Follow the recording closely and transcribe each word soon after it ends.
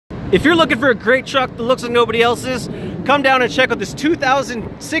If you're looking for a great truck that looks like nobody else's, come down and check out this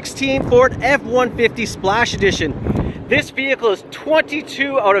 2016 Ford F150 Splash Edition. This vehicle is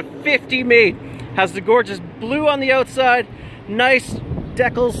 22 out of 50 made. Has the gorgeous blue on the outside, nice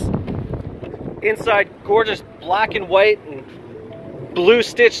decals inside, gorgeous black and white and blue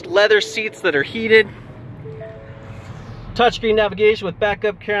stitched leather seats that are heated. Touchscreen navigation with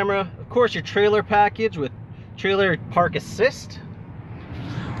backup camera. Of course, your trailer package with trailer park assist.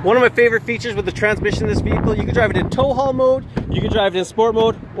 One of my favorite features with the transmission of this vehicle, you can drive it in tow haul mode, you can drive it in sport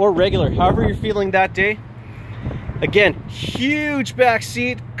mode, or regular, however you're feeling that day. Again, huge back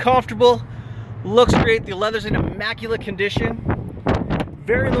seat, comfortable, looks great. The leather's in immaculate condition.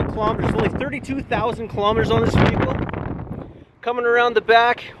 Very low kilometers, only 32,000 kilometers on this vehicle. Coming around the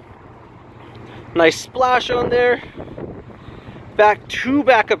back, nice splash on there. Back, 2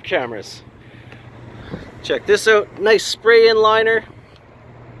 backup cameras. Check this out, nice spray-in liner.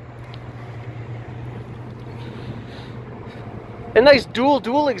 A nice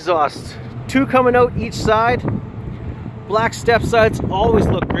dual exhaust, 2 coming out each side. Black step sides always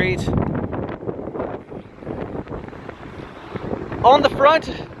look great. On the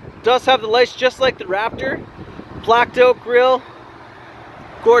front, does have the lights just like the Raptor. Blacked out grille,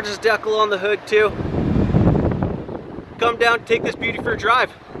 gorgeous decal on the hood too. Come down, take this beauty for a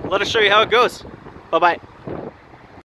drive. Let us show you how it goes. Bye-bye.